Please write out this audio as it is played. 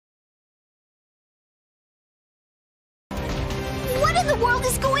the world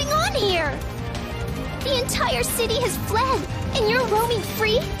is going on here? The entire city has fled, and you're roaming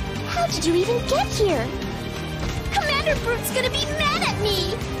free? How did you even get here? Commander Brute's gonna be mad at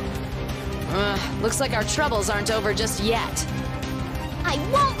me! Looks like our troubles aren't over just yet. I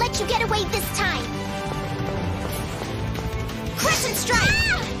won't let you get away this time! Crescent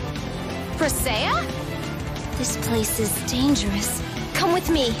Strike! Presea? This place is dangerous. Come with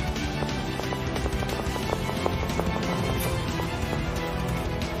me.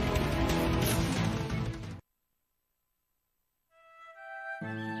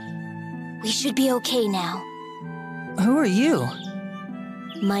 We should be okay now. Who are you?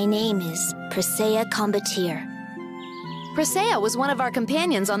 My name is Presea Combatir. Presea was one of our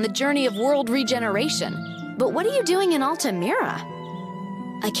companions on the journey of world regeneration. But what are you doing in Altamira?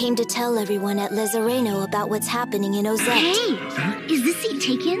 I came to tell everyone at Lezareno about what's happening in Ozette. Hey! Is this seat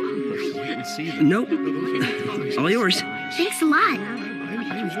taken? Nope. All yours. Thanks a lot.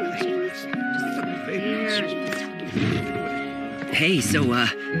 Hey, so,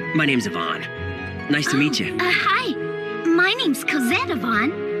 my name's Yvonne. Nice to meet you. Hi. My name's Cosette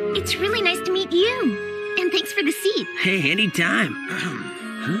Yvonne. It's really nice to meet you. And thanks for the seat. Hey, anytime.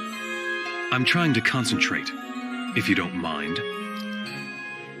 Huh? I'm trying to concentrate, if you don't mind.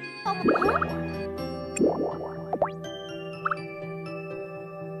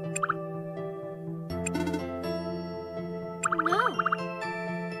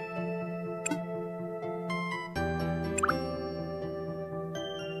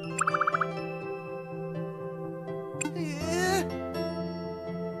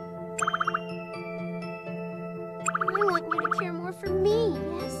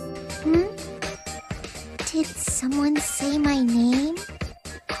 Did someone say my name?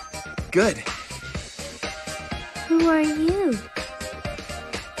 Good. Who are you?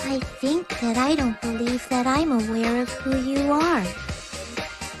 I think that I don't believe that I'm aware of who you are.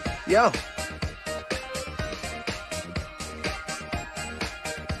 Yo.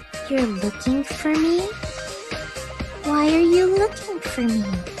 You're looking for me? Why are you looking for me?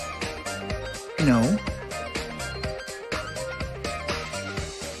 No.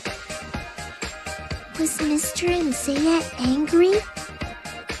 Was Mr. Nzea angry?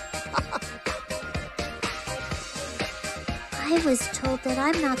 I was told that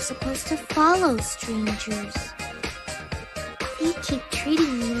I'm not supposed to follow strangers. They keep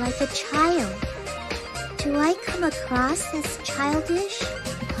treating me like a child. Do I come across as childish?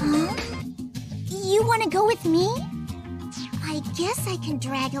 Huh? You want to go with me? I guess I can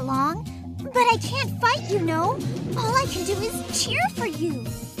drag along, but I can't fight, you know. All I can do is cheer for you.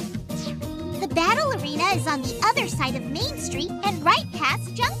 The battle arena is on the other side of Main Street and right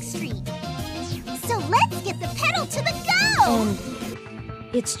past Junk Street. So let's get the pedal to the go!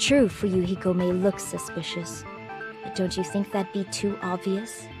 And it's true Fuyuhiko may look suspicious, but don't you think that'd be too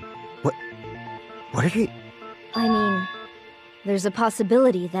obvious? What are you... I mean, there's a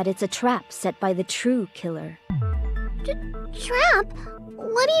possibility that it's a trap set by the true killer. Trap?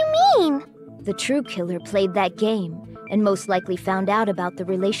 What do you mean? The true killer played that game, and most likely found out about the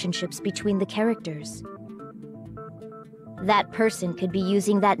relationships between the characters. That person could be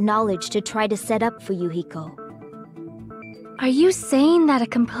using that knowledge to try to set up Fuyuhiko. Are you saying that a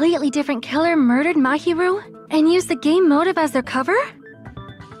completely different killer murdered Mahiru and used the game motive as their cover?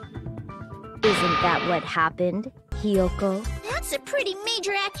 Isn't that what happened, Hiyoko? That's a pretty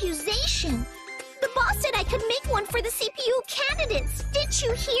major accusation. The boss said I could make one for the CPU candidates. Didn't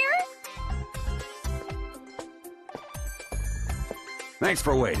you hear? Thanks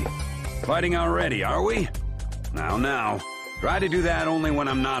for waiting. Fighting already, are we? Now. Try to do that only when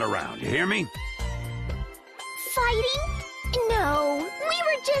I'm not around, you hear me? Fighting? No, we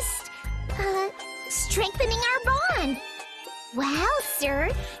were just, strengthening our bond. Wow,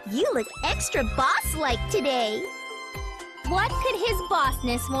 sir, you look extra boss-like today. What could his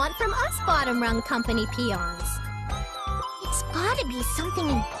bossness want from us bottom-rung company peons? It's gotta be something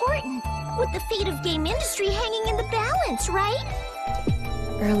important, with the fate of game industry hanging in the balance, right?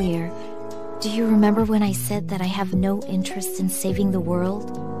 Earlier, do you remember when I said that I have no interest in saving the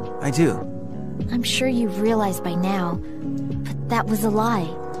world? I do. I'm sure you've realized by now, but that was a lie.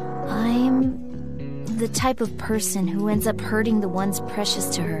 I'm the type of person who ends up hurting the ones precious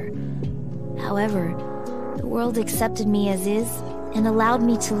to her. However, the world accepted me as is and allowed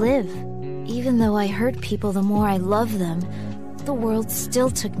me to live. Even though I hurt people the more I love them, the world still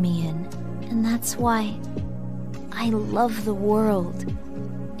took me in. And that's why I love the world.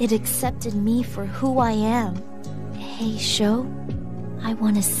 It accepted me for who I am. Hey, Sho, I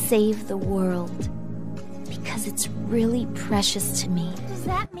want to save the world. Because it's really precious to me. Does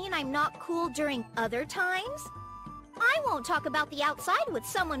that mean I'm not cool during other times? I won't talk about the outside with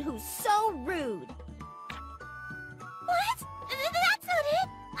someone who's so rude. What? That's not it.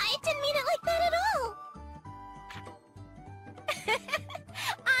 I didn't mean it like that at all.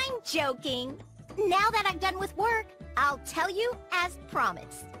 I'm joking. Now that I'm done with work, I'll tell you as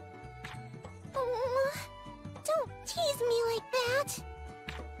promised. Don't tease me like that.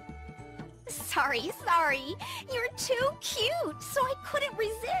 Sorry. You're too cute, so I couldn't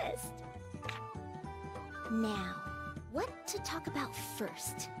resist. Now, what to talk about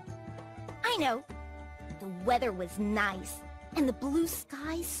first? I know. The weather was nice, and the blue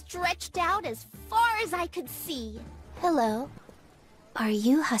sky stretched out as far as I could see. Hello. Are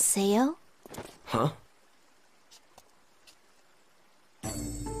you Haseo? Huh?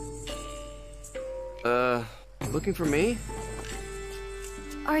 Looking for me?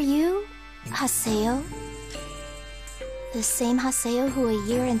 Are you Haseo? The same Haseo who a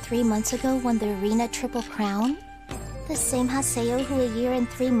year and 3 months ago won the Arena Triple Crown? The same Haseo who a year and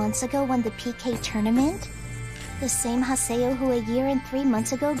 3 months ago won the PK tournament? The same Haseo who a year and 3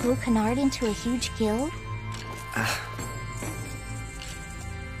 months ago grew Canard into a huge guild?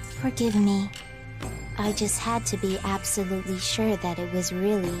 Forgive me. I just had to be absolutely sure that it was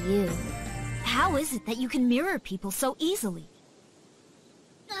really you. How is it that you can mirror people so easily?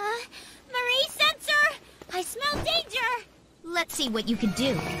 Marie Sensor! I smell danger! Let's see what you can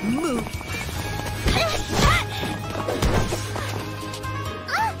do. Move!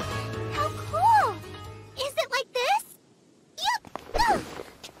 How cool! Is it like this?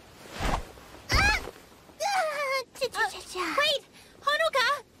 Wait!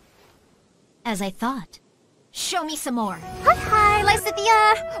 Honoka! As I thought. Show me some more. Hi,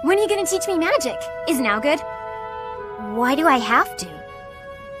 Lysithia! When are you gonna teach me magic? Is now good? Why do I have to?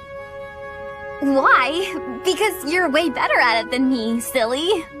 Why? Because you're way better at it than me,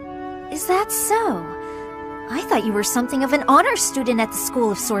 silly. Is that so? I thought you were something of an honor student at the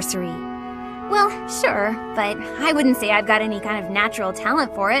School of Sorcery. Well, sure, but I wouldn't say I've got any kind of natural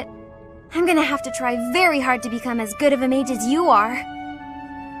talent for it. I'm gonna have to try very hard to become as good of a mage as you are.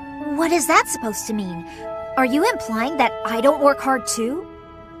 What is that supposed to mean? Are you implying that I don't work hard too?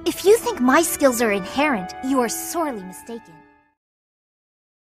 If you think my skills are inherent, you are sorely mistaken.